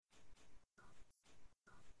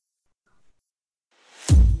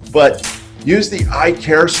but use the I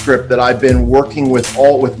Care script that I've been working with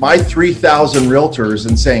my 3,000 realtors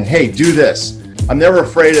and saying, hey, do this. I'm never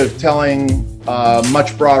afraid of telling a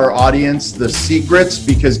much broader audience the secrets,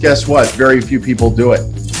 because guess what? Very few people do it.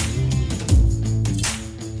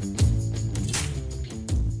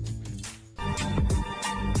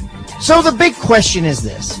 So the big question is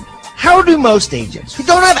this: how do most agents who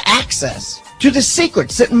don't have access to the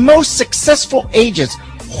secrets that most successful agents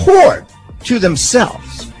hoard to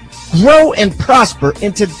themselves grow and prosper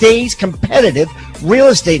in today's competitive real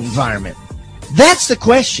estate environment? That's the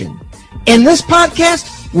question. And this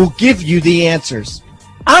podcast will give you the answers.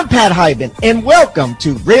 I'm Pat Hiban, and welcome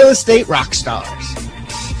to Real Estate Rockstars.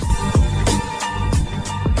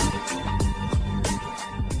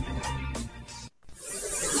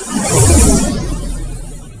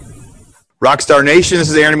 Rockstar Nation, this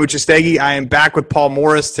is Aaron Amuchastegui. I am back with Paul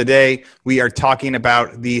Morris today. We are talking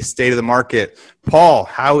about the state of the market. Paul,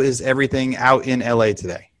 how is everything out in LA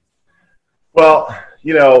today? Well,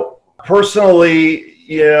 personally,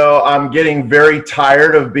 I'm getting very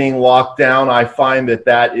tired of being locked down. I find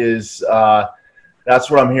that is, that's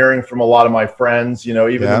what I'm hearing from a lot of my friends,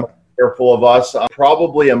 even the careful of us. I'm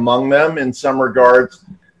probably among them in some regards.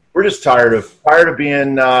 We're just tired of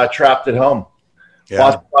being trapped at home. Yeah.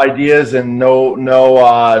 Lots of ideas and nowhere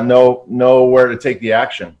to take the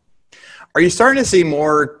action. Are you starting to see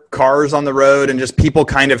more cars on the road and just people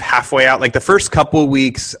kind of halfway out? Like the first couple of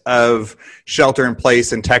weeks of shelter in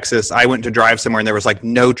place in Texas, I went to drive somewhere and there was like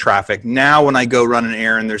no traffic. Now when I go run an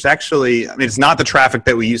errand, there's actually, it's not the traffic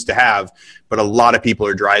that we used to have, but a lot of people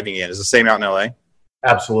are driving in. Is the same out in LA?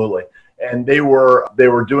 Absolutely. And they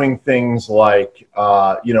were doing things like,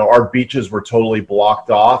 our beaches were totally blocked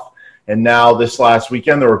off. And now this last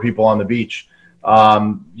weekend, there were people on the beach.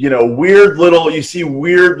 You see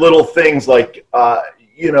weird little things like,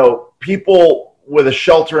 people with a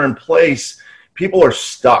shelter in place, people are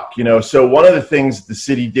stuck, So one of the things the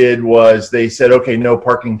city did was they said, okay, no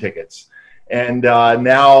parking tickets. And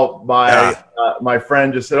now my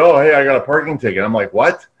friend just said, oh, hey, I got a parking ticket. I'm like,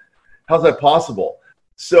 what? How's that possible?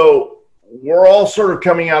 So we're all sort of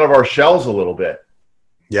coming out of our shells a little bit.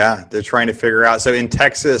 Yeah, they're trying to figure out. So in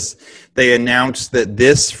Texas, they announced that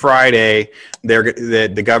this Friday,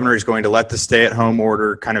 the governor is going to let the stay-at-home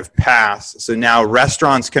order kind of pass. So now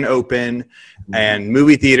restaurants can open and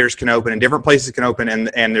movie theaters can open and different places can open.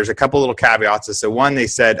 And there's a couple little caveats. So one, they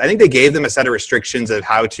said, I think they gave them a set of restrictions of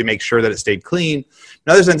how to make sure that it stayed clean.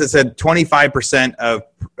 Another sense, it said 25% of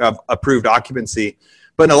approved occupancy.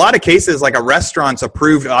 But in a lot of cases, like a restaurant's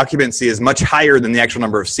approved occupancy is much higher than the actual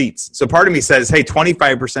number of seats. So part of me says, hey,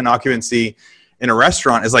 25% occupancy in a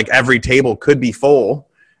restaurant is like every table could be full.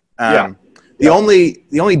 The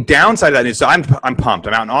only downside of that is, so I'm pumped.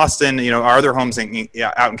 I'm out in Austin. Our other homes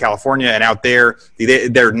out in California and out there,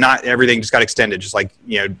 they're not, everything just got extended. Just like,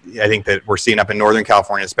 I think that we're seeing up in Northern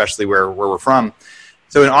California, especially where we're from.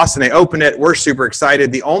 So in Austin, they opened it. We're super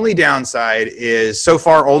excited. The only downside is so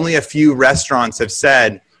far only a few restaurants have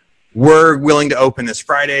said, we're willing to open this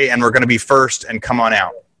Friday and we're going to be first and come on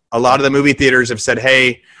out. A lot of the movie theaters have said,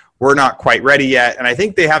 hey, we're not quite ready yet. And I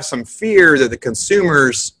think they have some fear that the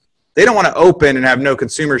consumers, they don't want to open and have no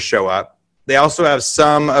consumers show up. They also have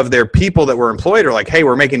some of their people that were employed are like, hey,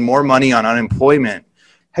 we're making more money on unemployment.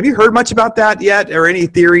 Have you heard much about that yet, or any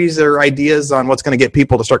theories or ideas on what's going to get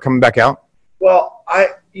people to start coming back out? Well,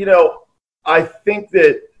 I think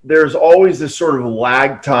that there's always this sort of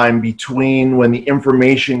lag time between when the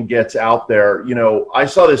information gets out there. I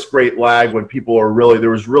saw this great lag when there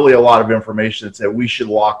was really a lot of information that said we should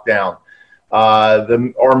lock down.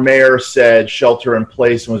 Our mayor said shelter in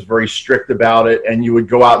place and was very strict about it, and you would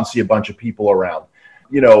go out and see a bunch of people around.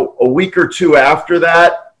 A week or two after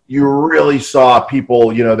that, you really saw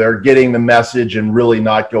people, they're getting the message and really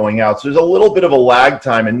not going out. So there's a little bit of a lag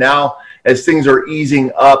time, and now as things are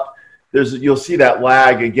easing up, you'll see that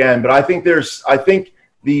lag again. But I think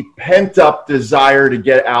the pent-up desire to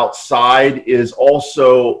get outside is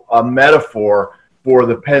also a metaphor for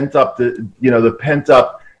the pent-up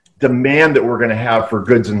demand that we're going to have for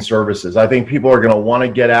goods and services. I think people are going to want to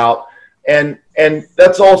get out, and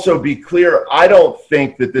let's also be clear. I don't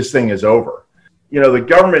think that this thing is over. The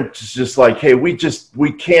government is just like, hey, we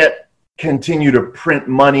can't continue to print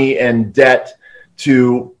money and debt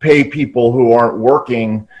to pay people who aren't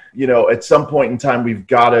working. At some point in time, we've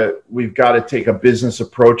got to take a business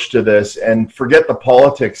approach to this and forget the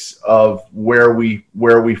politics of where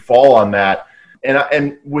we fall on that.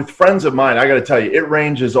 And with friends of mine, I got to tell you, it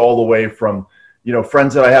ranges all the way from,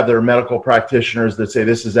 friends that I have that are medical practitioners that say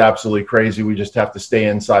this is absolutely crazy. We just have to stay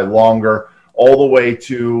inside longer, all the way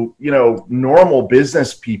to, normal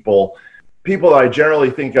business people people that I generally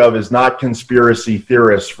think of as not conspiracy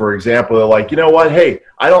theorists, for example, they're like, you know what? Hey,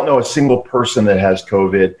 I don't know a single person that has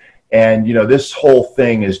COVID. And, this whole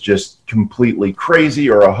thing is just completely crazy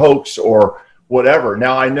or a hoax or whatever.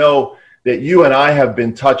 Now, I know that you and I have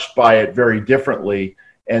been touched by it very differently.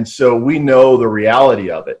 And so we know the reality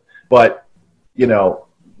of it. But,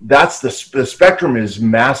 that's the spectrum is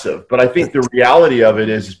massive. But I think the reality of it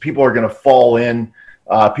is people are going to fall in.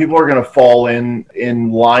 People are going to fall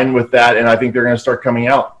in line with that. And I think they're going to start coming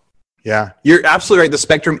out. Yeah, you're absolutely right. The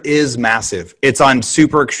spectrum is massive. It's on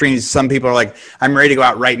super extremes. Some people are like, I'm ready to go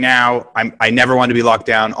out right now. I never want to be locked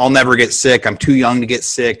down. I'll never get sick. I'm too young to get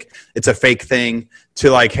sick. It's a fake thing, to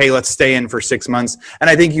like, hey, let's stay in for 6 months. And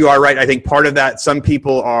I think you are right. I think part of that, some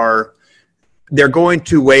people they're going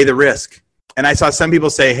to weigh the risk. And I saw some people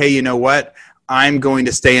say, hey, you know what? I'm going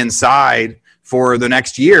to stay inside for the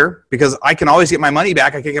next year because I can always get my money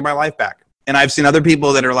back. I can get my life back. And I've seen other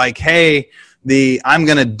people that are like, hey, I'm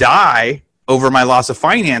going to die over my loss of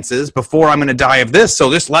finances before I'm going to die of this.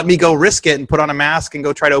 So just let me go risk it and put on a mask and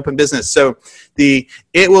go try to open business. So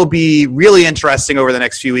it will be really interesting over the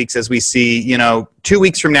next few weeks as we see, 2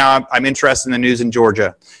 weeks from now, I'm interested in the news in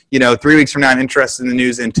Georgia. 3 weeks from now, I'm interested in the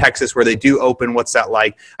news in Texas where they do open. What's that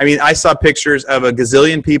like? I mean, I saw pictures of a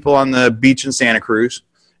gazillion people on the beach in Santa Cruz.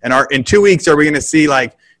 And in 2 weeks, are we going to see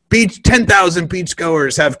 10,000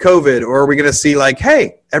 beachgoers have COVID? Or are we going to see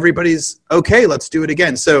hey, everybody's okay, let's do it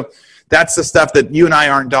again? So that's the stuff that you and I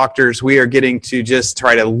aren't doctors. We are getting to just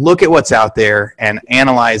try to look at what's out there and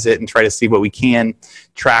analyze it and try to see what we can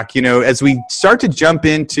track. As we start to jump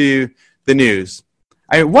into the news,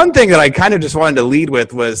 one thing that I kind of just wanted to lead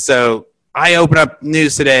with was, so I open up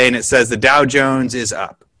news today and it says the Dow Jones is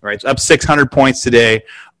up, right? It's up 600 points today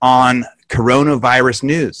on coronavirus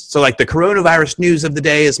news. So the coronavirus news of the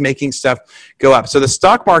day is making stuff go up. So the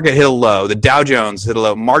stock market hit a low. The Dow Jones hit a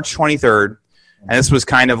low March 23rd. And this was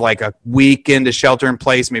kind of like a week into shelter in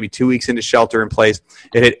place, maybe 2 weeks into shelter in place.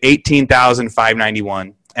 It hit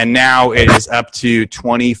 18,591. And now it is up to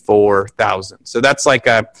 24,000. So that's like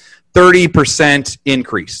a 30%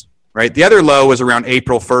 increase, right? The other low was around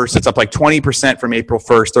April 1st. It's up 20% from April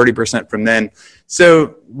 1st, 30% from then.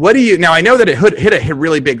 So now I know that it hit a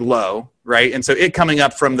really big low, right? And so it coming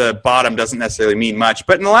up from the bottom doesn't necessarily mean much.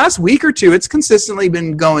 But in the last week or two, it's consistently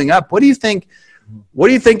been going up. What do you think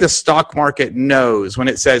the stock market knows when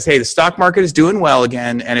it says, hey, the stock market is doing well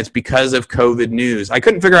again, and it's because of COVID news? I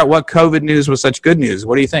couldn't figure out what COVID news was such good news.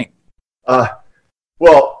 What do you think?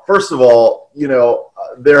 Well, first of all,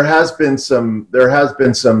 there has been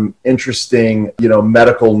some interesting,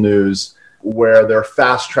 medical news where they're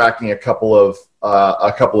fast tracking a couple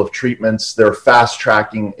of treatments. They're fast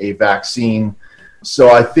tracking a vaccine. So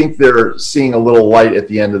I think they're seeing a little light at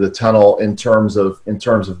the end of the tunnel in terms of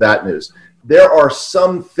that news. There are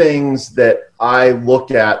some things that I look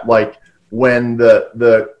at, like when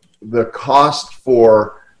the cost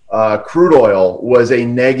for crude oil was a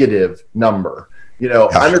negative number.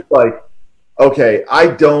 I'm just like, okay, I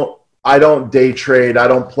don't day trade. I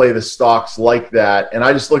don't play the stocks like that. And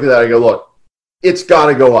I just look at that. I go, look, it's got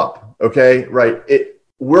to go up. Okay, right.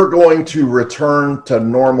 We're going to return to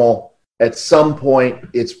normal at some point.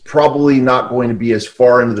 It's probably not going to be as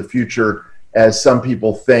far into the future as some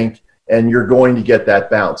people think. And you're going to get that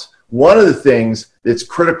bounce. One of the things that's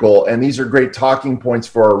critical, and these are great talking points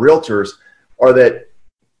for our realtors, are that,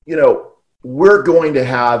 we're going to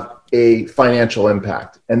have a financial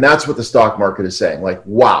impact. And that's what the stock market is saying.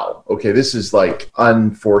 Wow, okay, this is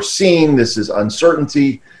unforeseen. This is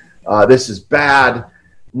uncertainty. This is bad.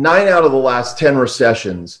 9 out of the last 10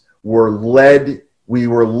 recessions we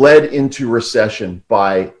were led into recession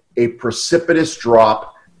by a precipitous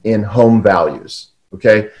drop in home values.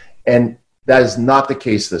 Okay. And that is not the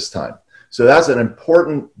case this time. So that's an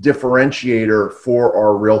important differentiator for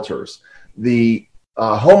our realtors. The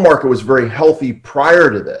home market was very healthy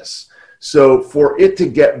prior to this. So for it to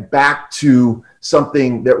get back to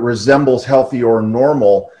something that resembles healthy or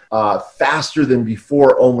normal faster than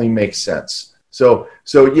before only makes sense. So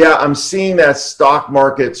yeah, I'm seeing that stock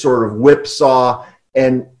market sort of whipsaw,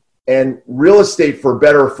 and real estate, for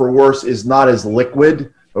better or for worse, is not as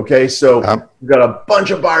liquid. Okay, so we've got a bunch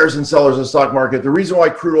of buyers and sellers in the stock market. The reason why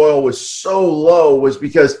crude oil was so low was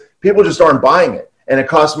because people just aren't buying it. And it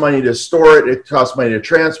costs money to store it. It costs money to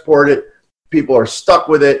transport it. People are stuck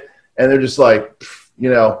with it. And they're just like,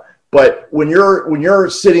 But when you're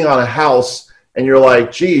sitting on a house and you're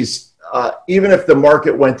like, geez, even if the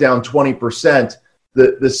market went down 20%,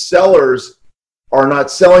 the sellers are not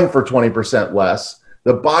selling for 20% less.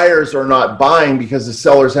 The buyers are not buying because the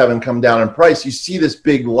sellers haven't come down in price. You see this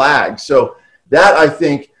big lag. So that, I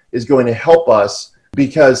think, is going to help us,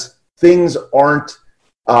 because things aren't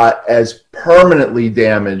as permanently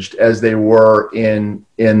damaged as they were in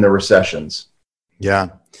the recessions. Yeah.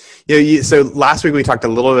 So last week we talked a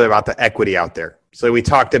little bit about the equity out there. So we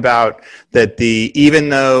talked about that even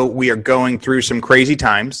though we are going through some crazy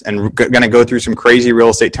times and going to go through some crazy real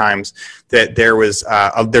estate times, that there's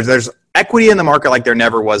equity in the market like there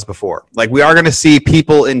never was before. Like we are going to see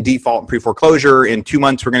people in default and pre-foreclosure. In 2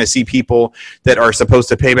 months, we're going to see people that are supposed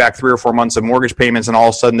to pay back 3 or 4 months of mortgage payments, and all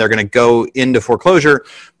of a sudden they're going to go into foreclosure.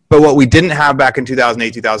 But what we didn't have back in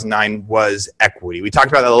 2008, 2009 was equity. We talked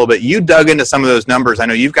about that a little bit. You dug into some of those numbers. I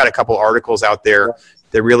know you've got a couple articles out there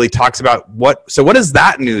that really talks about what does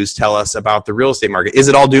that news tell us about the real estate market? Is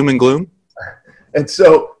it all doom and gloom? And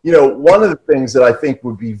so, one of the things that I think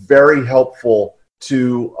would be very helpful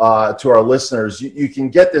to our listeners, you can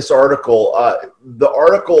get this article. The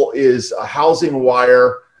article is a Housing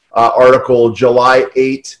Wire article, July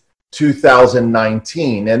 8,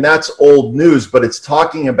 2019. And that's old news, but it's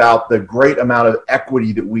talking about the great amount of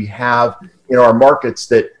equity that we have in our markets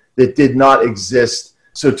that did not exist.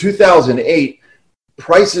 So 2008,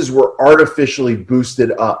 prices were artificially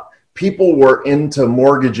boosted up. People were into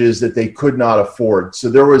mortgages that they could not afford. So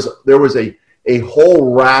there was a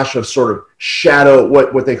whole rash of sort of shadow,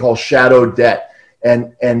 what they call shadow debt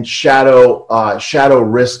and shadow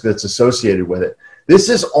risk that's associated with it. This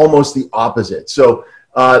is almost the opposite. So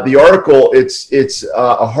the article, it's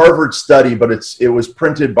a Harvard study, but it was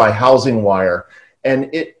printed by Housing Wire, and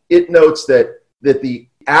it notes that the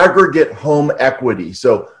aggregate home equity,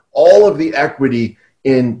 so all of the equity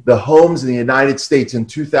in the homes in the United States in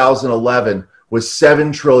 2011 was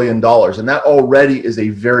 $7 trillion, and that already is a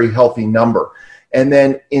very healthy number. And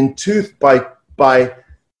then that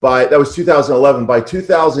was 2011. By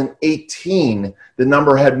 2018, the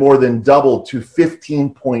number had more than doubled to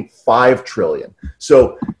 15.5 trillion.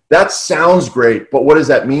 So that sounds great, but what does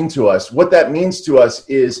that mean to us? What that means to us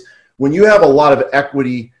is when you have a lot of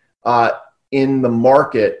equity in the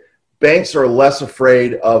market, banks are less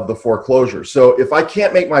afraid of the foreclosure. So if I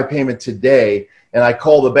can't make my payment today and I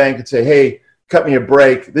call the bank and say, hey, cut me a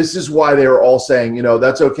break, this is why they are all saying,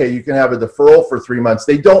 that's okay, you can have a deferral for 3 months.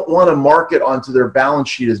 They don't want to mark it onto their balance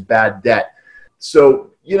sheet as bad debt. So,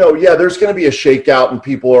 there's going to be a shakeout and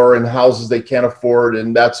people are in houses they can't afford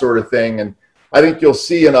and that sort of thing. And I think you'll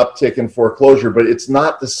see an uptick in foreclosure, but it's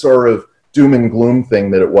not the sort of doom and gloom thing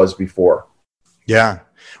that it was before. Yeah.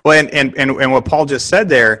 Well, and what Paul just said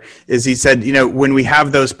there is he said, when we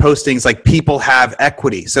have those postings, like people have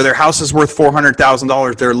equity. So their house is worth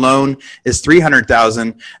 $400,000. Their loan is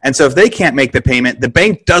 $300,000. And so if they can't make the payment, the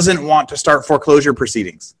bank doesn't want to start foreclosure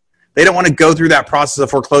proceedings. They don't want to go through that process of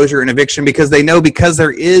foreclosure and eviction because they know because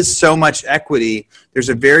there is so much equity, there's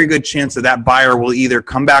a very good chance that buyer will either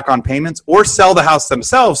come back on payments or sell the house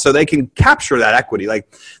themselves so they can capture that equity.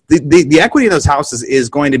 Like the equity in those houses is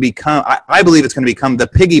going to become, I believe it's going to become the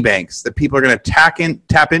piggy banks that people are going to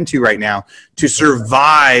tap into right now to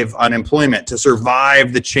survive unemployment, to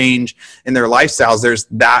survive the change in their lifestyles. There's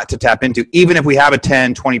that to tap into. Even if we have a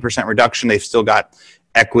 10, 20% reduction, they've still got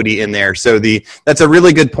equity in there. So that's a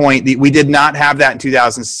really good point. We did not have that in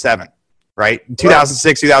 2007, right?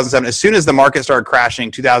 2006, 2007, as soon as the market started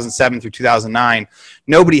crashing, 2007 through 2009,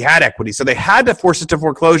 nobody had equity. So they had to force it to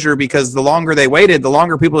foreclosure because the longer they waited, the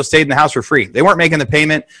longer people stayed in the house for free. They weren't making the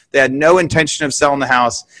payment. They had no intention of selling the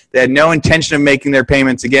house. They had no intention of making their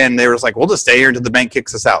payments again. They were just like, we'll just stay here until the bank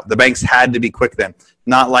kicks us out. The banks had to be quick then.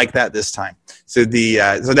 Not like that this time. So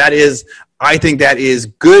I think that is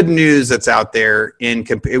good news that's out there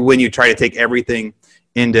when you try to take everything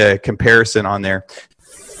into comparison on there.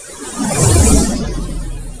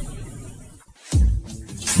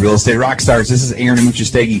 Real Estate Rockstars, this is Aaron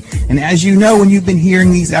Amuchastegui. And as you know, when you've been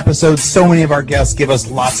hearing these episodes, so many of our guests give us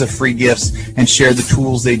lots of free gifts and share the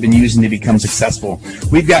tools they've been using to become successful.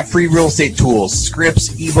 We've got free real estate tools,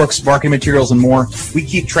 scripts, ebooks, marketing materials, and more. We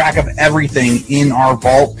keep track of everything in our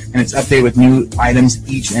vault, and it's updated with new items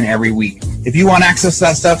each and every week. If you want access to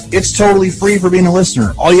that stuff, it's totally free for being a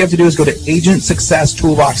listener. All you have to do is go to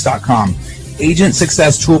agentsuccesstoolbox.com,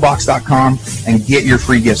 agentsuccesstoolbox.com, and get your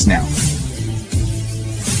free gifts now.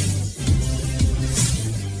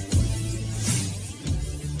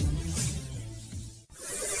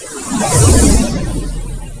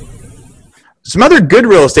 Some other good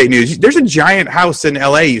real estate news. There's a giant house in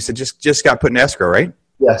LA you said just got put in escrow, right?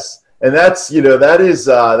 Yes. And that's a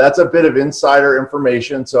bit of insider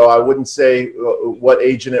information. So I wouldn't say what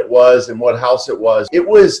agent it was and what house it was. It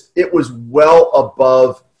was well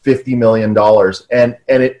above $50 million and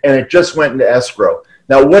it just went into escrow.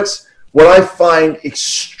 Now what I find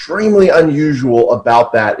extremely unusual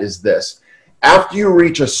about that is this. after you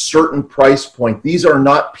reach a certain price point, these are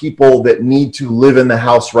not people that need to live in the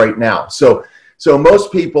house right now. So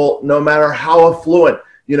most people, no matter how affluent,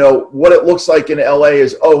 what it looks like in LA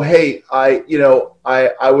is, oh, hey,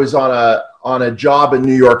 I was on a job in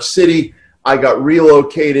New York City. I got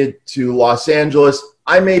relocated to Los Angeles.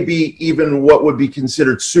 I may be even what would be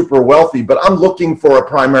considered super wealthy, but I'm looking for a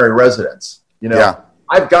primary residence.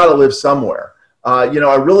 I've got to live somewhere. I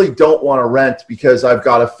really don't want to rent because I've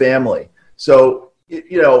got a family. So,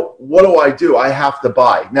 what do? I have to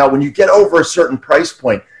buy. Now, when you get over a certain price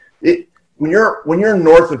point, when you're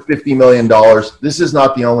north of $50 million, this is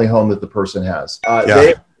not the only home that the person has.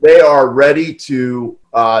 They are ready to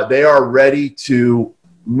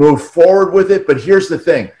move forward with it. But here's the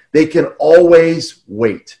thing: they can always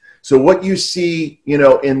wait. So what you see, in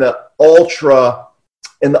the ultra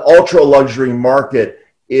luxury market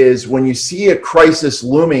is when you see a crisis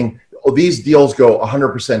looming, these deals go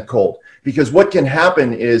 100% cold. Because what can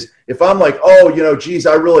happen is if I'm like, geez,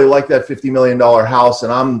 I really like that $50 million house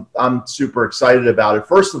and I'm super excited about it.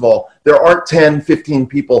 First of all, there aren't 10, 15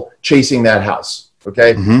 people chasing that house.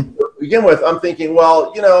 Okay. Mm-hmm. To begin with, I'm thinking,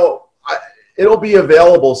 well, it'll be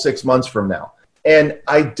available 6 months from now. And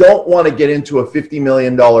I don't want to get into a $50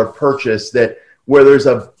 million purchase where there's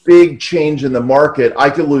a big change in the market.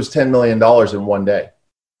 I could lose $10 million in one day.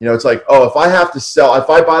 It's like, if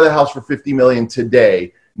I buy the house for $50 million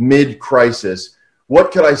today, mid-crisis,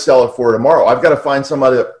 what could I sell it for tomorrow? I've got to find some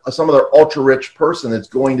other ultra-rich person that's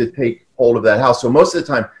going to take hold of that house. So most of the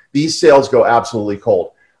time, these sales go absolutely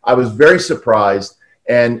cold. I was very surprised,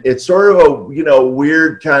 and it's sort of a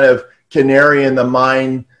weird kind of canary in the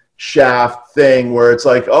mine shaft thing where it's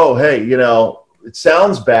like, oh, hey, it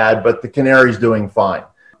sounds bad, but the canary's doing fine.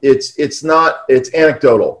 It's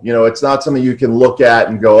anecdotal. It's not something you can look at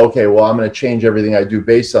and go, okay, well, I'm going to change everything I do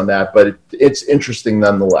based on that. But it's interesting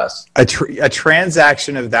nonetheless. A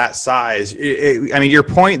transaction of that size. Your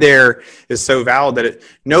point there is so valid that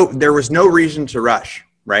there was no reason to rush,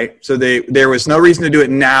 right? So there was no reason to do it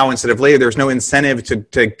now instead of later. There was no incentive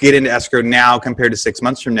to get into escrow now compared to 6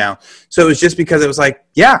 months from now. So it was just because it was like,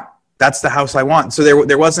 yeah, that's the house I want. So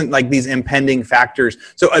there wasn't like these impending factors.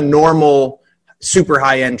 So a normal super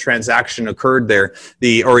high-end transaction occurred there,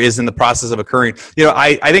 or is in the process of occurring.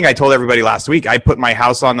 I think I told everybody last week, I put my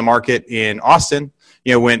house on the market in Austin.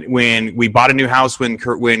 When we bought a new house, when the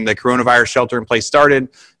coronavirus shelter in place started,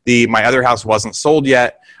 my other house wasn't sold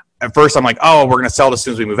yet. At first, I'm like, we're going to sell it as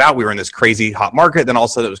soon as we move out. We were in this crazy hot market. Then all of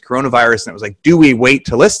a sudden it was coronavirus, and it was like, do we wait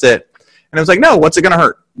to list it? And I was like, no, what's it going to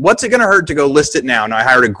hurt? What's it going to hurt to go list it now? Now, I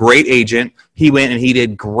hired a great agent. He went and he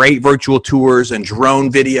did great virtual tours and drone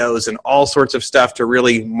videos and all sorts of stuff to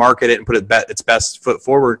really market it and put its best foot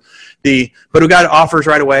forward. But we got offers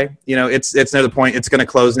right away. It's another point. It's going to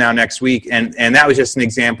close now next week. And that was just an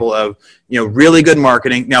example of, really good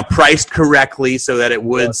marketing. Now, priced correctly so that it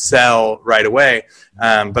would sell right away.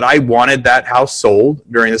 But I wanted that house sold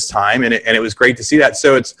during this time, and it was great to see that.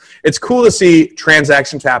 So it's cool to see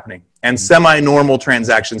transactions happening and semi-normal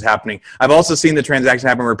transactions happening. I've also seen the transaction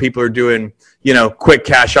happen where people are doing, quick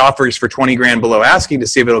cash offers for 20 grand below asking to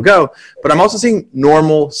see if it'll go. But I'm also seeing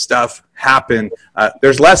normal stuff happen.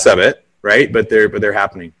 There's less of it, right? But they're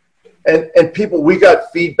happening. And people, we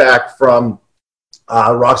got feedback from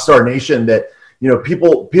Rockstar Nation that,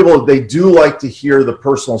 people, they do like to hear the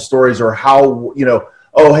personal stories or how,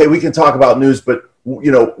 oh, hey, we can talk about news, but,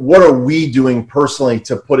 what are we doing personally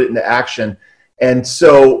to put it into action? And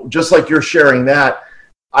so just like you're sharing that,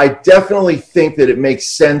 I definitely think that it makes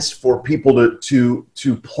sense for people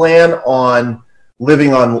to plan on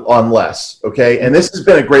living on less, okay? And this has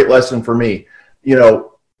been a great lesson for me.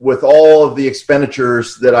 With all of the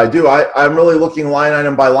expenditures that I do, I'm really looking line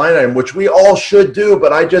item by line item, which we all should do,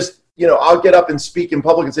 but I just, I'll get up and speak in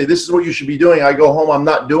public and say, this is what you should be doing. I go home, I'm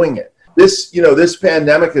not doing it. This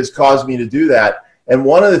pandemic has caused me to do that. And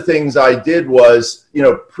one of the things I did was,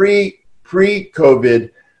 pre-COVID,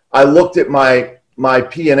 I looked at my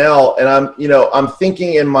P&L and I'm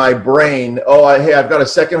thinking in my brain, hey, I've got a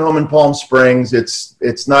second home in Palm Springs.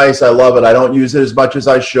 It's nice. I love it. I don't use it as much as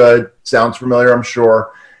I should. Sounds familiar, I'm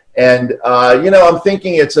sure. And, I'm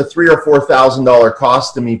thinking it's a $3,000 or $4,000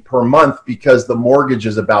 cost to me per month because the mortgage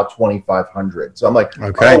is about $2,500. So I'm like,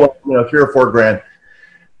 okay, $3,000 or $4,000.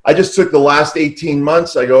 I just took the last 18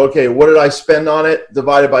 months. I go, okay, what did I spend on it?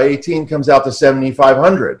 Divided by 18 comes out to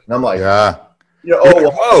 $7,500. And I'm like, yeah,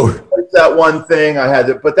 it's that one thing I had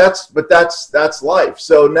to, but that's life.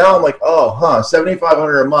 So now I'm like,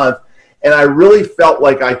 $7,500 a month. And I really felt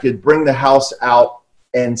like I could bring the house out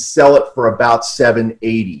and sell it for about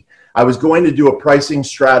 $780. I was going to do a pricing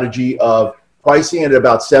strategy of pricing it at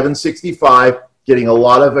about $765, getting a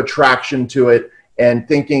lot of attraction to it, and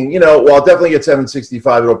thinking, well, I'll definitely get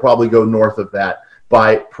 765. It'll probably go north of that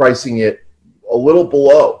by pricing it a little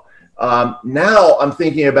below. Now I'm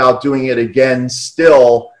thinking about doing it again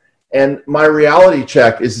still, and my reality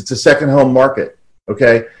check is it's a second home market.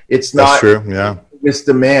 Okay, it's not true. Yeah, it's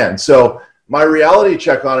demand. So my reality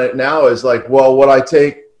check on it now is like, well, would I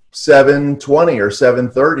take 720 or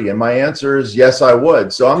 730? And my answer is yes, I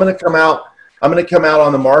would. So I'm going to come out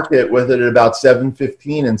on the market with it at about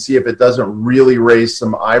 715 and see if it doesn't really raise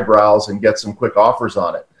some eyebrows and get some quick offers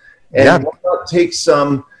on it. And take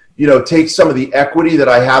some of the equity that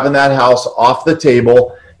I have in that house off the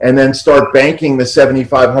table, and then start banking the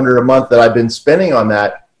 $7,500 a month that I've been spending on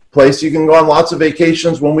that place. You can go on lots of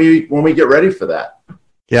vacations when we get ready for that.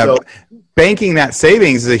 Yeah. So, banking that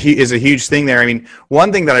savings is a huge thing there. I mean,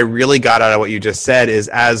 one thing that I really got out of what you just said is,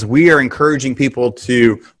 as we are encouraging people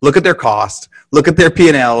to look at their cost, look at their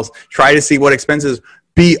P&Ls, try to see what expenses,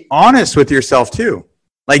 be honest with yourself too.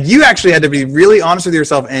 Like, you actually had to be really honest with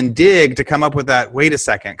yourself and dig to come up with that, wait a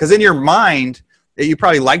second. Because in your mind, you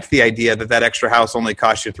probably liked the idea that extra house only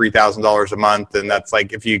cost you $3,000 a month. And that's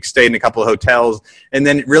like if you stayed in a couple of hotels, and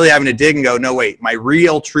then really having to dig and go, no, wait, my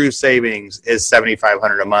real true savings is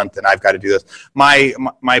 $7,500 a month, and I've got to do this. My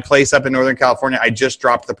place up in Northern California, I just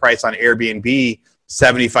dropped the price on Airbnb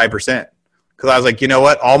 75%. Because I was like, you know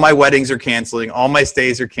what? All my weddings are canceling. All my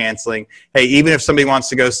stays are canceling. Hey, even if somebody wants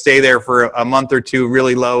to go stay there for a month or two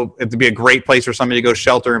really low, it'd be a great place for somebody to go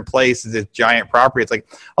shelter in place. It's a giant property. It's like,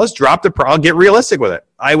 I'll just drop I'll get realistic with it.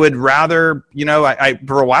 I would rather, I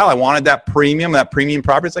for a while, I wanted that premium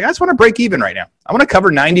property. It's like, I just want to break even right now. I want to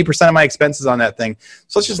cover 90% of my expenses on that thing.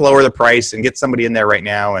 So let's just lower the price and get somebody in there right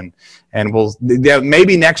now. And we'll,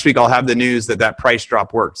 maybe next week I'll have the news that price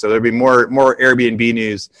drop worked. So there'll be more Airbnb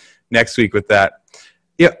news next week with that.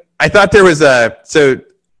 Yeah, I thought there was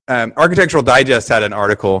Architectural Digest had an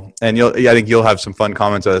article, and I think you'll have some fun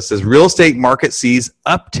comments on this. It says real estate market sees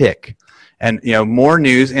uptick, and more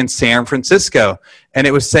news in San Francisco. And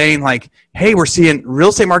it was saying like, hey, we're seeing real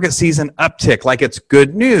estate market sees an uptick, like it's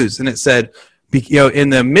good news. And it said, in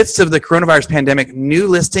the midst of the coronavirus pandemic, new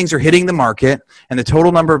listings are hitting the market, and the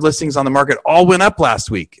total number of listings on the market all went up last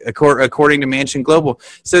week, according to Mansion Global.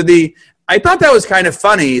 So I thought that was kind of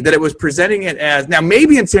funny that it was presenting it as, now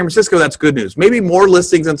maybe in San Francisco that's good news. Maybe more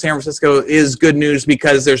listings in San Francisco is good news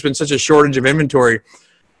because there's been such a shortage of inventory.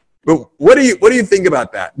 But what do you think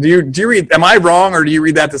about that? Do you read? Am I wrong, or do you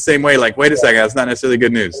read that the same way? Like, wait a second, that's not necessarily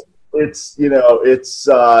good news. It's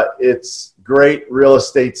great real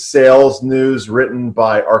estate sales news written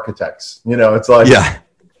by architects. It's like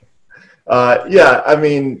I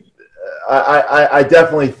mean, I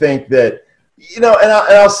definitely think that. And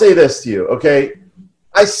I'll say this to you, okay?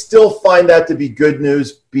 I still find that to be good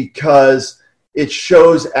news because it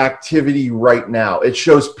shows activity right now. It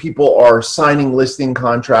shows people are signing listing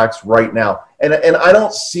contracts right now. And I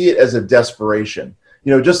don't see it as a desperation.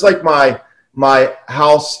 Just like my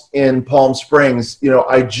house in Palm Springs,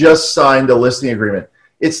 I just signed a listing agreement.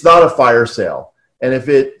 It's not a fire sale. And if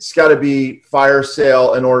it's got to be fire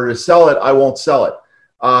sale in order to sell it, I won't sell it.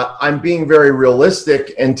 I'm being very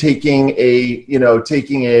realistic and taking a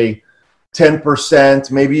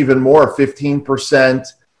 10%, maybe even more, 15%,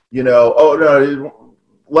 oh no,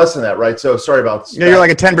 less than that, right? So sorry about this. Yeah, you're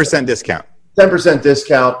like a 10% discount. 10%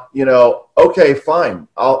 discount, okay, fine.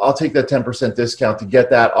 I'll take that 10% discount to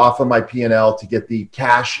get that off of my P&L, to get the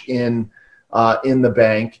cash in the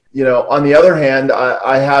bank. On the other hand,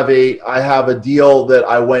 I have a deal that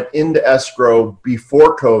I went into escrow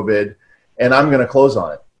before COVID, and I'm going to close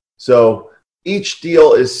on it. So each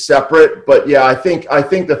deal is separate, but yeah, I think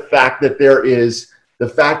the fact that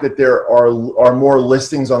there are more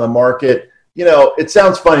listings on the market, it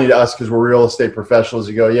sounds funny to us because we're real estate professionals.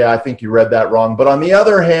 You go, yeah, I think you read that wrong. But on the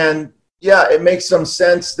other hand, yeah, it makes some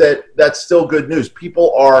sense that that's still good news.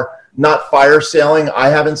 People are not fire selling. I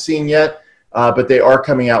haven't seen yet, but they are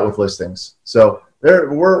coming out with listings. So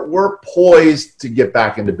we're poised to get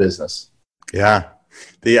back into business. Yeah.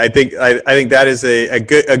 I think that is a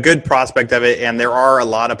good prospect of it, and there are a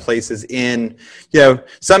lot of places in,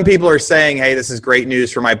 some people are saying, hey, this is great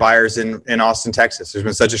news for my buyers in Austin, Texas. There's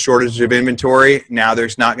been such a shortage of inventory. Now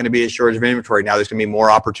there's not going to be a shortage of inventory. Now there's going to be more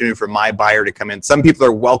opportunity for my buyer to come in. Some people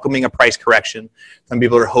are welcoming a price correction. Some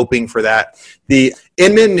people are hoping for that. The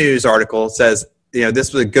Inman News article says,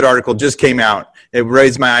 this was a good article, just came out. It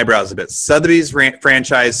raised my eyebrows a bit. Sotheby's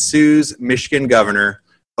franchise sues Michigan governor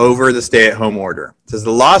over the stay-at-home order. It says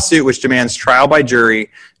the lawsuit, which demands trial by jury,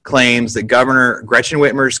 claims that Governor Gretchen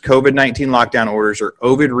Whitmer's COVID-19 lockdown orders are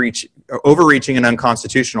overreaching and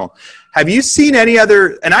unconstitutional. Have you seen any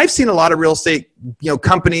other, and I've seen a lot of real estate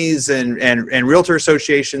companies and realtor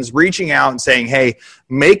associations reaching out and saying, hey,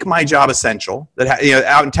 make my job essential. That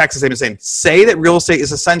out in Texas, they've been saying, say that real estate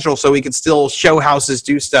is essential so we can still show houses,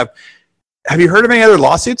 do stuff. Have you heard of any other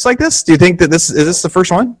lawsuits like this? Do you think that is this the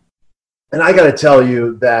first one? And I got to tell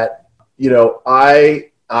you that,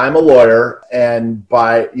 I'm a lawyer, and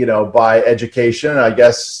by education, I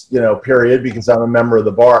guess, period, because I'm a member of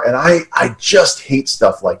the bar. And I just hate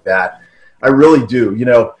stuff like that. I really do.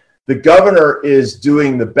 The governor is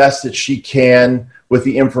doing the best that she can with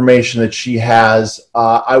the information that she has.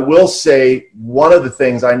 I will say one of the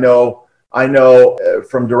things I know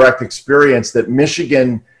from direct experience that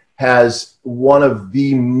Michigan has one of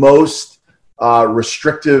the most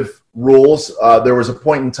restrictive rules. There was a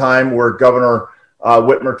point in time where Governor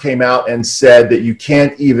Whitmer came out and said that you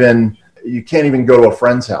can't even go to a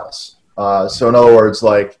friend's house. So in other words,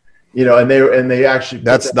 and they actually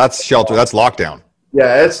that's shelter, that's lockdown.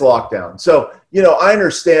 Yeah, it's lockdown. So I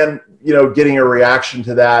understand getting a reaction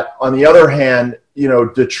to that. On the other hand,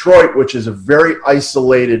 Detroit, which is a very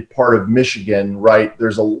isolated part of Michigan, right?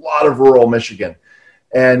 There's a lot of rural Michigan,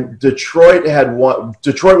 and Detroit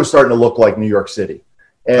was starting to look like New York City.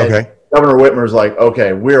 And okay. Governor Whitmer's like,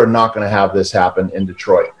 okay, we're not going to have this happen in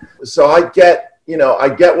Detroit. So I get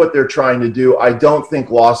what they're trying to do. I don't think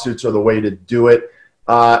lawsuits are the way to do it.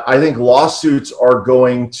 I think lawsuits are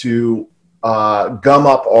going to gum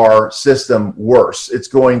up our system worse.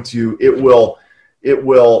 It will.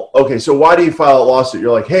 Okay, so why do you file a lawsuit?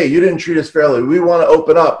 You're like, hey, you didn't treat us fairly. We want to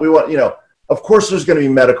open up. We want, of course there's going to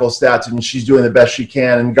be medical stats and she's doing the best she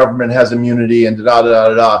can and government has immunity and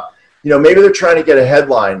da-da-da-da-da. Maybe they're trying to get a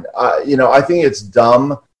headline. I think it's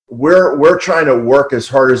dumb. We're trying to work as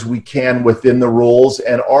hard as we can within the rules.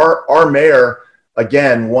 And our mayor,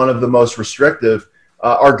 again, one of the most restrictive,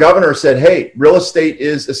 our governor said, hey, real estate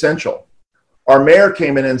is essential. Our mayor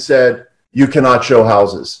came in and said, you cannot show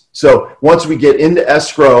houses. So once we get into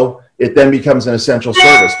escrow, it then becomes an essential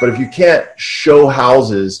service. But if you can't show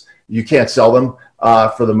houses, you can't sell them.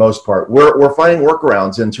 For the most part, we're finding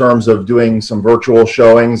workarounds in terms of doing some virtual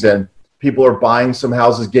showings, and people are buying some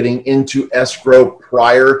houses, getting into escrow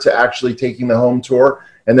prior to actually taking the home tour.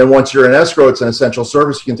 And then once you're in escrow, it's an essential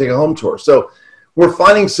service. You can take a home tour. So we're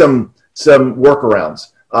finding some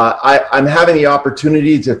workarounds. I'm having the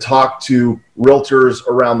opportunity to talk to realtors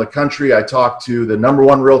around the country. I talked to the number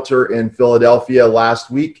one realtor in Philadelphia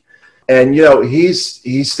last week, and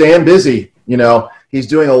he's staying busy. He's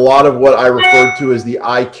doing a lot of what I referred to as the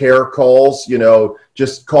I care calls,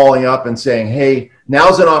 just calling up and saying, hey,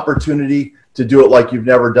 now's an opportunity to do it like you've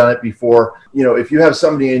never done it before. If you have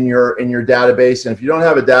somebody in your database, and if you don't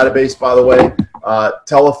have a database, by the way,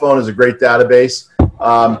 telephone is a great database.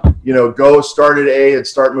 Go start at A and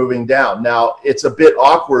start moving down. Now, it's a bit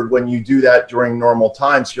awkward when you do that during normal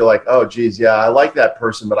times. You're like, oh, geez, yeah, I like that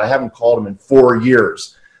person, but I haven't called him in 4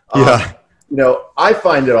 years. Yeah. I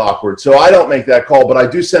find it awkward, so I don't make that call, but I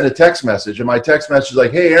do send a text message, and my text message is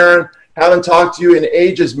like, hey, Aaron, haven't talked to you in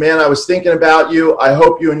ages, man. I was thinking about you. I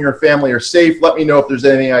hope you and your family are safe. Let me know if there's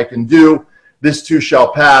anything I can do. This too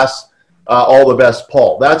shall pass. All the best,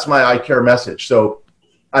 Paul. That's my I care message. So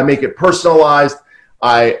I make it personalized.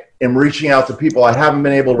 I am reaching out to people I haven't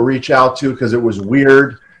been able to reach out to because it was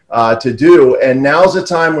weird to do, and now's the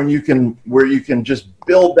time when you can just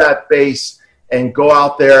build that base and go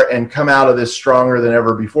out there and come out of this stronger than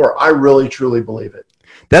ever before. I really, truly believe it.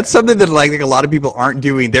 That's something that I think a lot of people aren't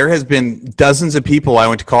doing. There has been dozens of people I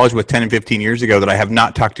went to college with 10 and 15 years ago that I have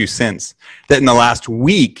not talked to since. That in the last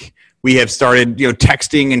week, we have started,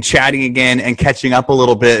 texting and chatting again and catching up a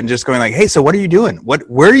little bit and just going like, hey, so what are you doing?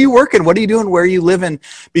 Where are you working? What are you doing? Where are you living?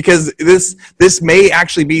 Because this may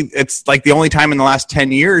actually be, it's like the only time in the last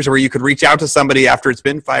 10 years where you could reach out to somebody after it's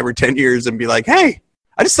been 5 or 10 years and be like, hey,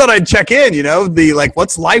 I just thought I'd check in,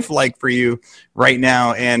 what's life like for you right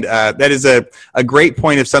now? And that is a great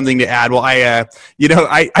point of something to add. Well, I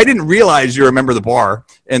didn't realize you were a member of the bar.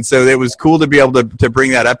 And so it was cool to be able to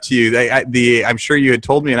bring that up to you. I'm sure you had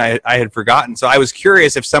told me and I had forgotten. So I was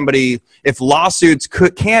curious if lawsuits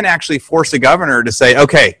can actually force a governor to say,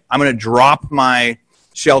 okay, I'm going to drop my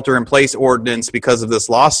shelter in place ordinance because of this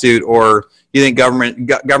lawsuit, or you think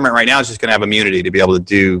government right now is just going to have immunity to be able to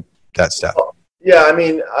do that stuff? Yeah, I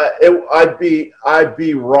mean, I'd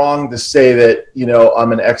be wrong to say that,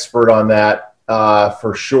 I'm an expert on that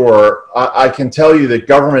for sure. I can tell you that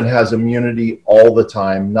government has immunity all the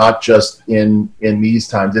time, not just in these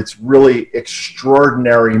times. It's really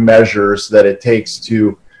extraordinary measures that it takes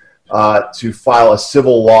to to file a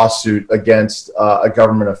civil lawsuit against a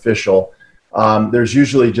government official, there's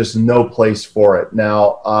usually just no place for it.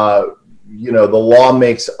 Now, the law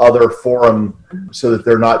makes other forum so that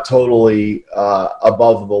they're not totally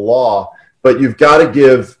above the law, but you've got to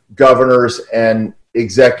give governors and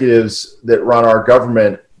executives that run our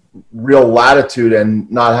government real latitude and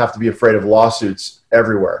not have to be afraid of lawsuits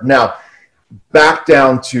everywhere. Now, back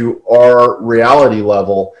down to our reality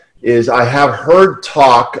level is I have heard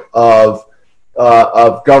talk of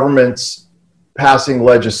governments passing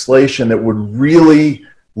legislation that would really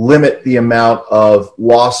limit the amount of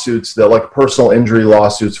lawsuits that, like personal injury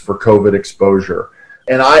lawsuits for COVID exposure.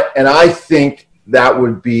 And I think that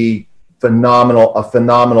would be a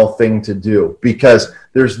phenomenal thing to do, because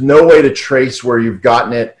there's no way to trace where you've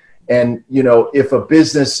gotten it. And, if a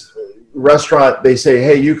business restaurant, they say,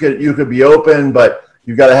 hey, you could be open, but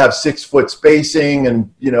you've got to have 6 foot spacing.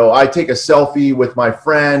 And, I take a selfie with my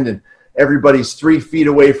friend and everybody's 3 feet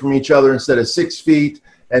away from each other instead of 6 feet.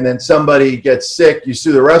 And then somebody gets sick, you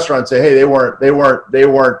sue the restaurant and say, hey, they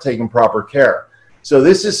weren't taking proper care. So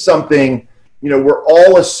this is something, we're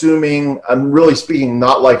all assuming. I'm really speaking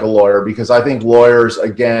not like a lawyer, because I think lawyers,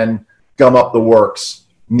 again, gum up the works.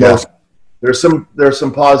 There's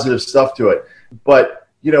some positive stuff to it, but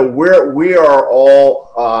we are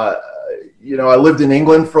all. I lived in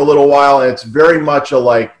England for a little while, and it's very much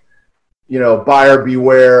a buyer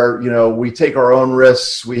beware. We take our own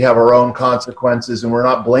risks, we have our own consequences, and we're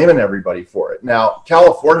not blaming everybody for it. Now,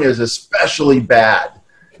 California is especially bad,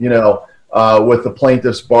 with the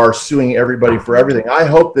plaintiffs' bar suing everybody for everything. I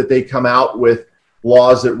hope that they come out with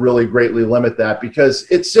laws that really greatly limit that, because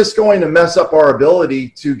it's just going to mess up our ability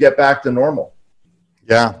to get back to normal.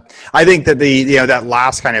 Yeah. I think that that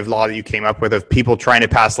last kind of law that you came up with of people trying to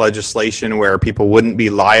pass legislation where people wouldn't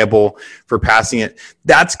be liable for passing it,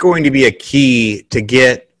 that's going to be a key to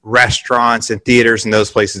get restaurants and theaters and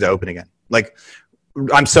those places to open again. Like,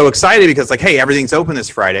 I'm so excited because, hey, everything's open this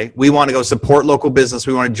Friday. We want to go support local business.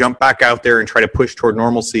 We want to jump back out there and try to push toward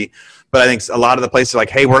normalcy. But I think a lot of the places are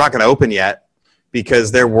like, hey, we're not going to open yet,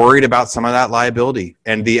 because they're worried about some of that liability.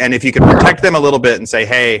 And if you can protect them a little bit and say,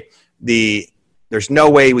 hey, there's no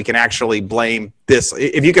way we can actually blame this.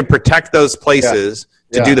 If you can protect those places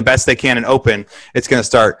to do the best they can and open, it's going to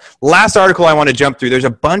start. Last article I want to jump through. There's a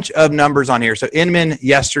bunch of numbers on here. So Inman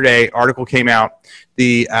yesterday, article came out.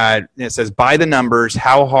 It says, by the numbers,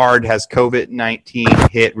 how hard has COVID-19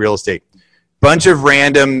 hit real estate? Bunch of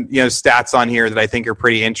random stats on here that I think are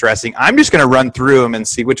pretty interesting. I'm just going to run through them and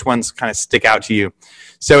see which ones kind of stick out to you.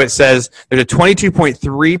 So it says there's a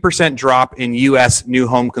 22.3% drop in U.S. new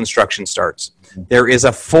home construction starts. There is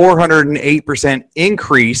a 408%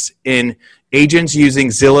 increase in agents using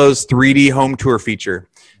Zillow's 3D home tour feature,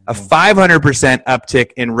 a 500%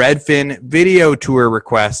 uptick in Redfin video tour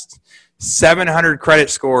requests. 700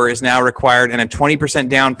 credit score is now required, and a 20%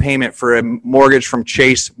 down payment for a mortgage from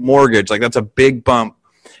Chase Mortgage. That's a big bump.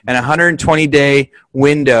 And a 120-day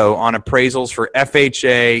window on appraisals for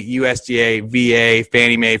FHA, USDA, VA,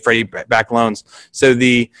 Fannie Mae, Freddie back loans. And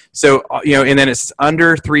then it's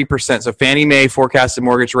under 3%. So Fannie Mae forecasted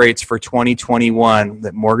mortgage rates for 2021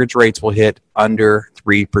 that mortgage rates will hit under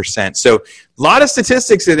 3%. So a lot of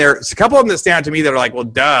statistics in there. It's a couple of them that stand out to me that are like, well,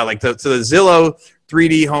 duh. So the Zillow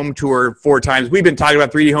 3D home tour 4 times. We've been talking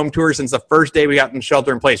about 3D home tours since the first day we got in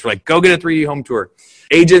shelter in place. We're like, go get a 3D home tour.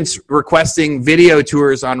 Agents requesting video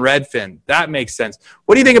tours on Redfin. That makes sense.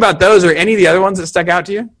 What do you think about those, or any of the other ones that stuck out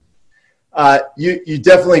to you? You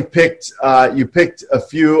definitely picked a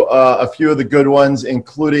few of the good ones,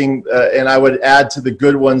 including and I would add to the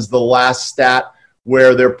good ones the last stat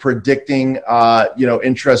where they're predicting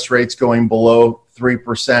interest rates going below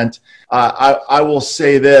 3%. I will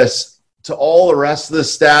say this to all the rest of the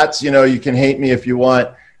stats. You can hate me if you want.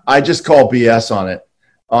 I just call BS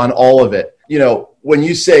on all of it. When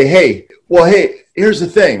you say, hey, here's the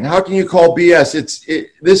thing. How can you call BS?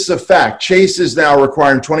 This is a fact. Chase is now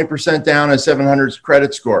requiring 20% down and 700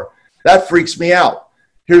 credit score. That freaks me out.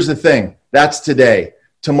 Here's the thing. That's today.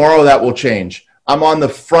 Tomorrow that will change. I'm on the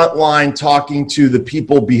front line talking to the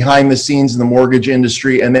people behind the scenes in the mortgage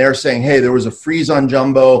industry, and they're saying, hey, there was a freeze on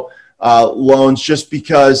jumbo loans just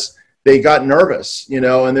because they got nervous,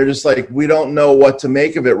 and they're just like, we don't know what to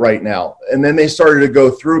make of it right now. And then they started to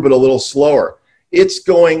go through, but a little slower. It's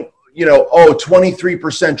going,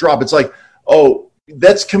 23% drop. It's like,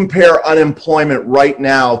 let's compare unemployment right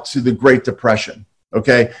now to the Great Depression,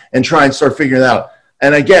 okay? And try and start figuring that out.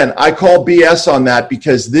 And again, I call BS on that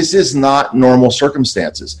because this is not normal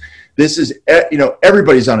circumstances. This is,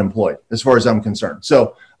 everybody's unemployed as far as I'm concerned.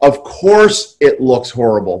 So, of course, it looks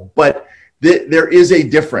horrible, but there is a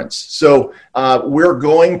difference. So we're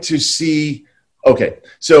going to see, okay,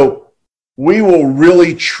 so we will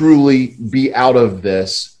really truly be out of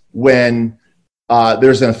this when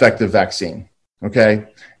there's an effective vaccine, okay?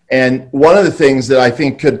 And one of the things that I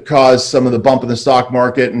think could cause some of the bump in the stock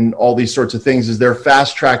market and all these sorts of things is they're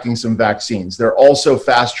fast tracking some vaccines. They're also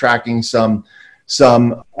fast tracking some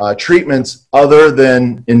treatments other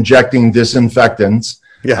than injecting disinfectants.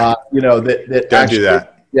 Yeah. That don't actually do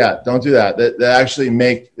that. Yeah, don't do that. That actually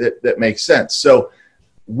that makes sense. So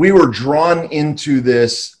we were drawn into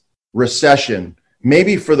this recession,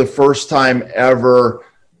 maybe for the first time ever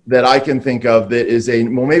that I can think of, that is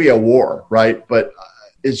maybe a war, right? But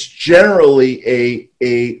it's generally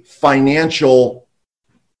a financial,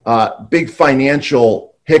 big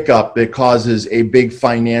financial hiccup that causes a big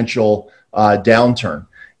financial downturn.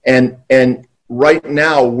 And right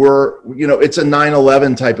now it's a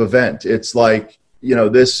 9/11 type event. It's like,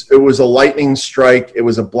 it was a lightning strike. It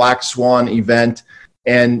was a black swan event.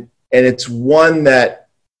 And it's one that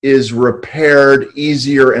is repaired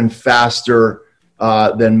easier and faster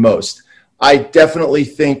than most. I definitely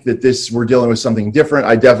think that we're dealing with something different.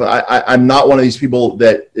 I'm not one of these people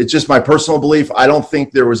that, it's just my personal belief. I don't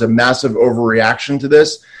think there was a massive overreaction to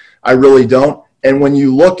this. I really don't. And when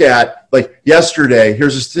you look at, like, yesterday,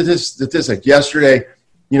 here's a statistic. Yesterday,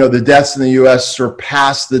 the deaths in the U.S.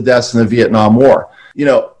 surpassed the deaths in the Vietnam War.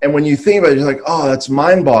 And when you think about it, you're like, oh, that's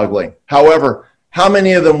mind-boggling. However, how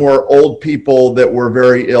many of them were old people that were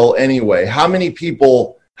very ill anyway? How many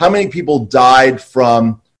people died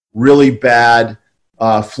from really bad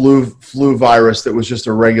flu virus that was just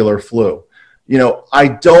a regular flu? I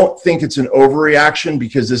don't think it's an overreaction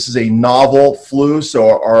because this is a novel flu, so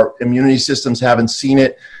our immunity systems haven't seen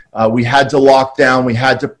it. We had to lock down. We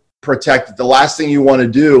had to protect it. The last thing you want to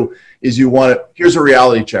do is here's a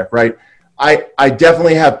reality check, right? I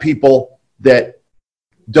definitely have people that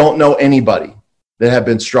don't know anybody that have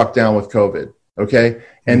been struck down with COVID, okay?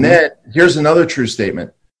 And then here's another true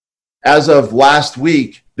statement. As of last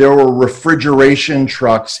week, there were refrigeration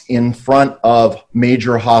trucks in front of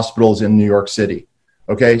major hospitals in New York City.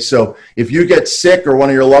 Okay, so if you get sick or one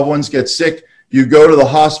of your loved ones gets sick, you go to the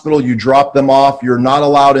hospital, you drop them off, you're not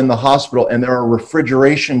allowed in the hospital, and there are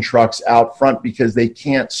refrigeration trucks out front because they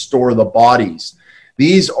can't store the bodies.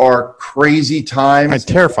 These are crazy times. It's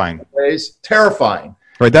terrifying. Terrifying.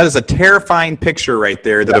 Right, that is a terrifying picture right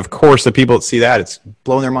there that, of course, the people that see that, it's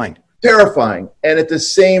blowing their mind. Terrifying. And at the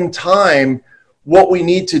same time, what we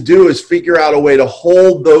need to do is figure out a way to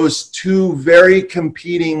hold those two very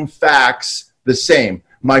competing facts the same.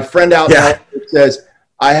 My friend out there says,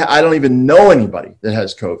 I don't even know anybody that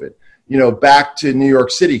has COVID. Back to New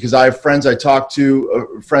York City, because I have friends I talk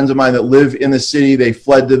to, friends of mine that live in the city. They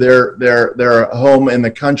fled to their home in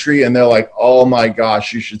the country, and they're like, oh my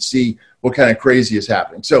gosh, you should see what kind of crazy is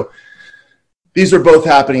happening. So these are both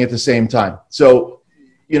happening at the same time. So,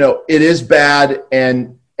 it is bad,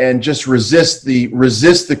 and just resist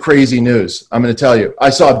the crazy news. I'm going to tell you.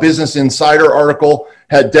 I saw a Business Insider article,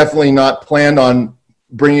 had definitely not planned on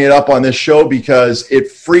bringing it up on this show because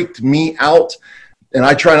it freaked me out, and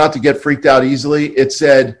I try not to get freaked out easily. It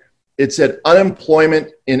said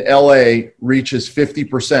unemployment in LA reaches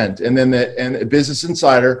 50%, and then Business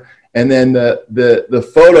Insider, and then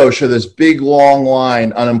the photo showed this big long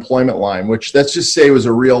line, unemployment line, which let's just say was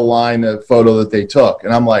a real line, the photo that they took.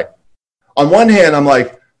 And I'm like, on one hand, I'm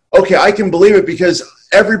like, okay, I can believe it because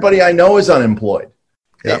everybody I know is unemployed.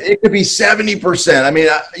 Yep. It could be 70%. I mean,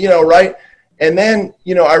 right? And then,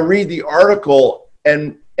 I read the article,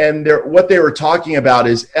 and what they were talking about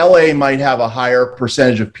is LA might have a higher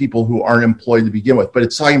percentage of people who aren't employed to begin with, but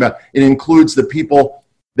it's talking about, it includes the people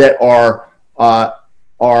that are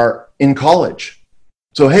in college.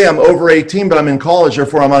 So, hey, I'm over 18, but I'm in college,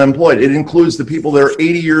 therefore I'm unemployed. It includes the people that are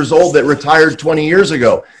 80 years old that retired 20 years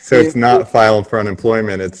ago. So it's not filing for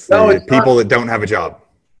unemployment. It's people that don't have a job.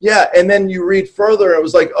 Yeah, and then you read further, it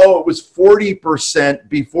was like, it was 40%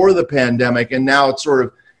 before the pandemic, and now it's sort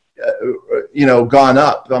of, gone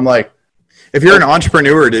up. I'm like, if you're an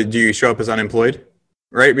entrepreneur, do you show up as unemployed?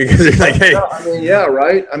 Right? Because you're like, hey.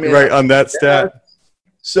 Right? Right, on that stat.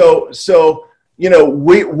 So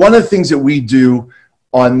one of the things that we do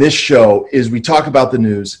on this show is we talk about the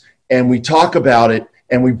news, and we talk about it,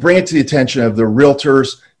 and we bring it to the attention of the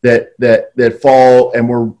realtors that follow, and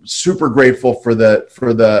we're super grateful for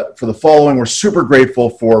the following. We're super grateful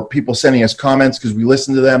for people sending us comments because we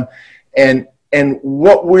listen to them, and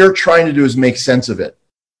what we're trying to do is make sense of it,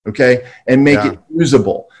 okay, and make it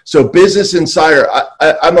usable. So Business Insider,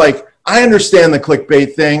 I'm like, I understand the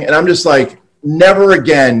clickbait thing, and I'm just like, never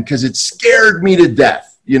again, because it scared me to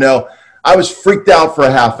death. I was freaked out for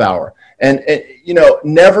a half hour. And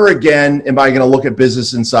never again am I going to look at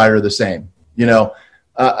Business Insider the same.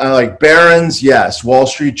 I like Barron's, yes. Wall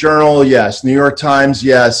Street Journal, yes. New York Times,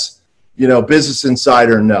 yes. Business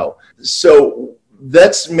Insider, no. So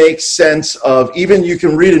let's make sense of, even you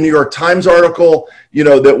can read a New York Times article,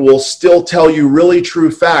 that will still tell you really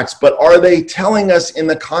true facts, but are they telling us in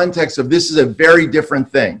the context of this is a very different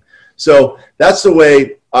thing? So that's the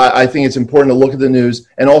way I think it's important to look at the news,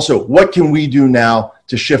 and also what can we do now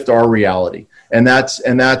to shift our reality? And that's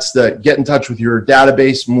the get in touch with your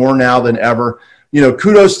database more now than ever.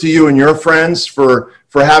 Kudos to you and your friends for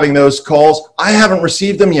having those calls. I haven't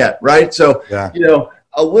received them yet, right? So, yeah.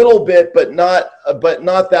 A little bit, but not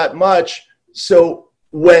that much. So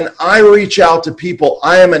when I reach out to people,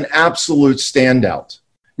 I am an absolute standout.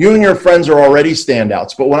 You and your friends are already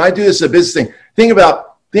standouts, but when I do this as a business thing, think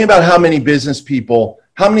about how many business people,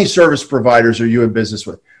 how many service providers are you in business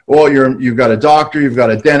with? Well, you've got a doctor, you've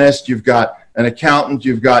got a dentist, you've got an accountant,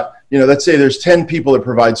 you've got, let's say there's 10 people that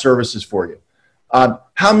provide services for you.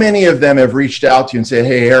 How many of them have reached out to you and said,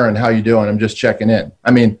 "Hey, Aaron, how you doing? I'm just checking in."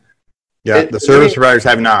 I mean, the service providers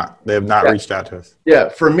have not. They have not reached out to us. Yeah,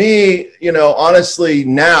 for me, honestly,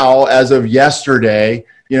 now as of yesterday,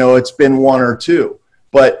 it's been one or two,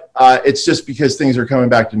 but it's just because things are coming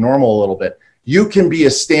back to normal a little bit. You can be a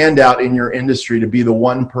standout in your industry to be the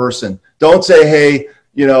one person. Don't say, "Hey,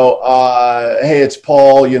 hey, it's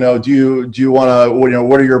Paul. Do you want to?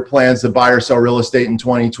 What are your plans to buy or sell real estate in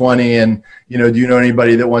 2020? And do you know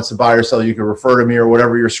anybody that wants to buy or sell? You can refer to me," or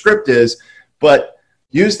whatever your script is. But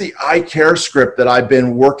use the I Care script that I've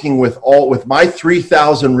been working with my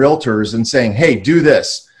 3,000 realtors and saying, "Hey, do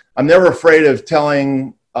this." I'm never afraid of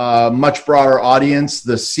telling a much broader audience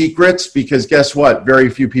the secrets, because guess what? Very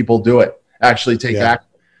few people do it. Actually take action.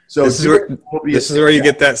 So this is where you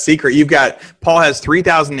get that secret. Paul has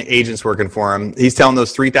 3,000 agents working for him. He's telling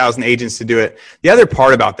those 3,000 agents to do it. The other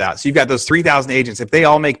part about that, so you've got those 3,000 agents. If they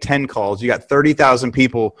all make 10 calls, you got 30,000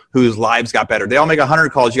 people whose lives got better. They all make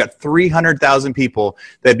 100 calls. You got 300,000 people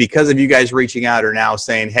that, because of you guys reaching out, are now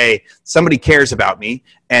saying, "Hey, somebody cares about me."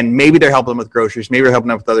 And maybe they're helping them with groceries. Maybe they're helping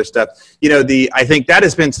them with other stuff. I think that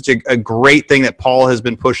has been such a great thing that Paul has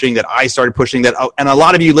been pushing, that I started pushing, and a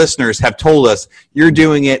lot of you listeners have told us, you're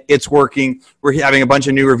doing it, it's working. We're having a bunch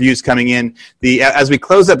of new reviews coming in. As we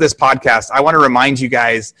close up this podcast, I want to remind you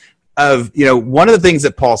guys of, one of the things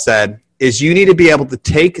that Paul said is you need to be able to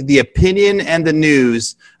take the opinion and the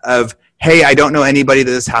news of, "Hey, I don't know anybody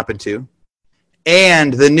that this happened to,"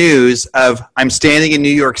 and the news of, "I'm standing in New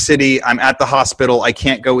York City, I'm at the hospital, I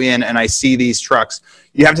can't go in, and I see these trucks."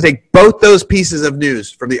 You have to take both those pieces of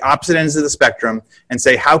news from the opposite ends of the spectrum and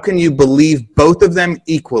say, how can you believe both of them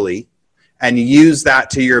equally, and use that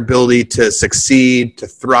to your ability to succeed, to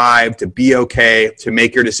thrive, to be okay, to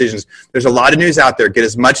make your decisions. There's a lot of news out there. Get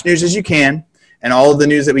as much news as you can, and all of the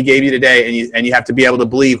news that we gave you today, and you have to be able to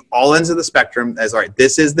believe all ends of the spectrum as, all right,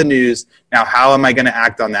 this is the news. Now, how am I going to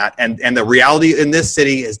act on that? And the reality in this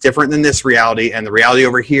city is different than this reality, and the reality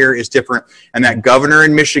over here is different. And that governor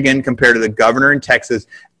in Michigan compared to the governor in Texas,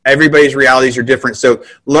 everybody's realities are different. So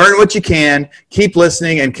learn what you can, keep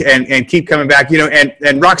listening, and keep coming back.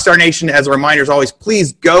 And Rockstar Nation, as a reminder, as always,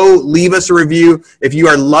 please go leave us a review. If you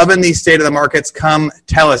are loving these state of the markets, come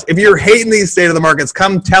tell us. If you're hating these state of the markets,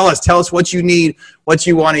 come tell us. Tell us what you need, what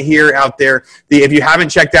you want to hear out there. If you haven't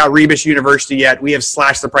checked out Rebus University yet, we have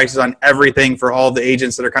slashed the prices on everything for all the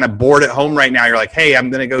agents that are kind of bored at home right now. You're like, "Hey, I'm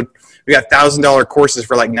going to go." We got $1,000 courses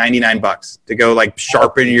for like $99 to go like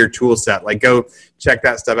sharpen your tool set. Like, go check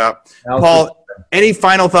that stuff out. Paul, any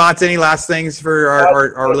final thoughts, any last things for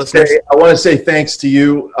our listeners? I want to say thanks to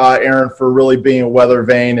you, Aaron, for really being a weather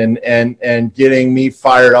vane and getting me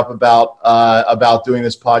fired up about doing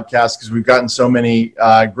this podcast, because we've gotten so many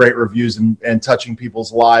great reviews and touching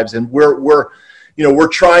people's lives. And we're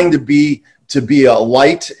trying to be a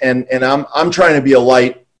light, and I'm trying to be a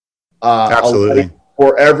light. Absolutely. A light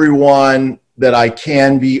for everyone that I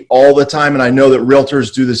can be all the time. And I know that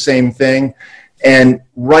realtors do the same thing. And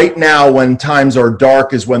right now, when times are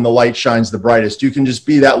dark, is when the light shines the brightest. You can just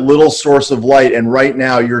be that little source of light. And right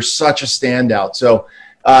now, you're such a standout. So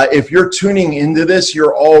if you're tuning into this,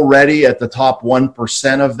 you're already at the top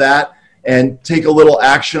 1% of that. And take a little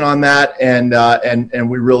action on that. And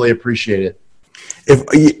we really appreciate it.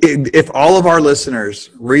 If all of our listeners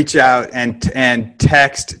reach out and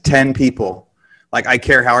text 10 people, like, "I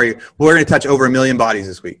care, how are you?" We're going to touch over 1 million bodies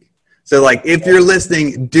this week. So, like, if you're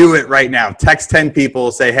listening, do it right now. Text 10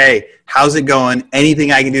 people, say, "Hey, how's it going?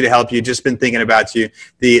 Anything I can do to help you? Just been thinking about you."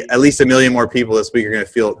 At least 1 million more people this week are going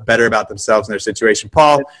to feel better about themselves and their situation.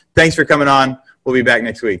 Paul, thanks for coming on. We'll be back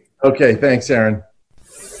next week. Okay, thanks, Aaron.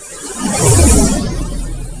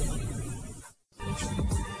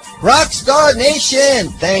 Rockstar Nation,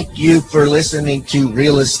 thank you for listening to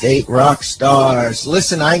Real Estate Rockstars.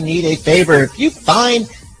 Listen, I need a favor. If you find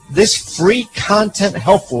this free content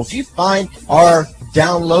helpful, if you find our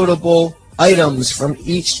downloadable items from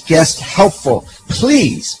each guest helpful,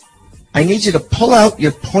 please, I need you to pull out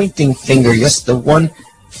your pointing finger, yes, the one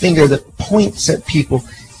finger that points at people,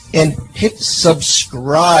 and hit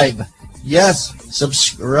subscribe. Yes,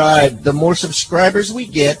 subscribe. The more subscribers we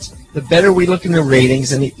get, the better we look in the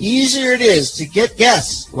ratings, and the easier it is to get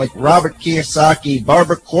guests like Robert Kiyosaki,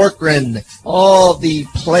 Barbara Corcoran, all the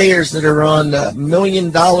players that are on the $1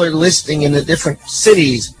 million listing in the different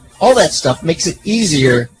cities. All that stuff makes it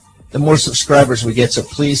easier the more subscribers we get, so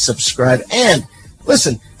please subscribe. And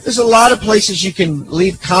listen, there's a lot of places you can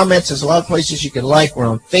leave comments. There's a lot of places you can like. We're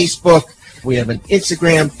on Facebook. We have an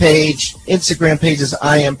Instagram page. Instagram page is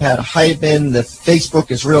I am Pat Hiban. The Facebook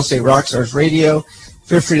is Real Estate Rockstars Radio.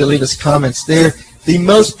 Feel free to leave us comments there. The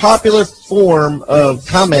most popular form of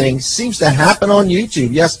commenting seems to happen on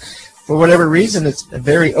YouTube. Yes, for whatever reason, it's a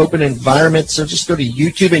very open environment. So just go to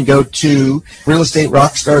YouTube and go to Real Estate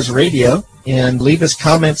Rockstars Radio and leave us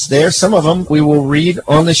comments there. Some of them we will read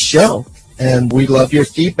on the show, and we love your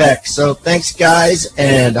feedback. So thanks, guys,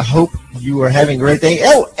 and I hope you are having a great day.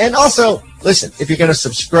 Oh, and also, listen, if you're going to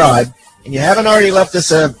subscribe and you haven't already left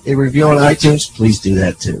us a review on iTunes, please do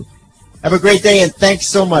that too. Have a great day, and thanks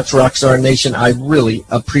so much, Rockstar Nation. I really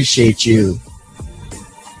appreciate you.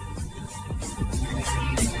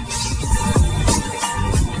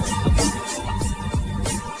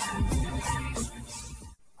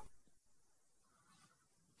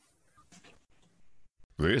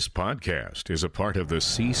 This podcast is a part of the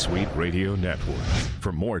C-Suite Radio Network.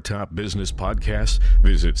 For more top business podcasts,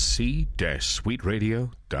 visit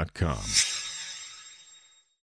c-suiteradio.com.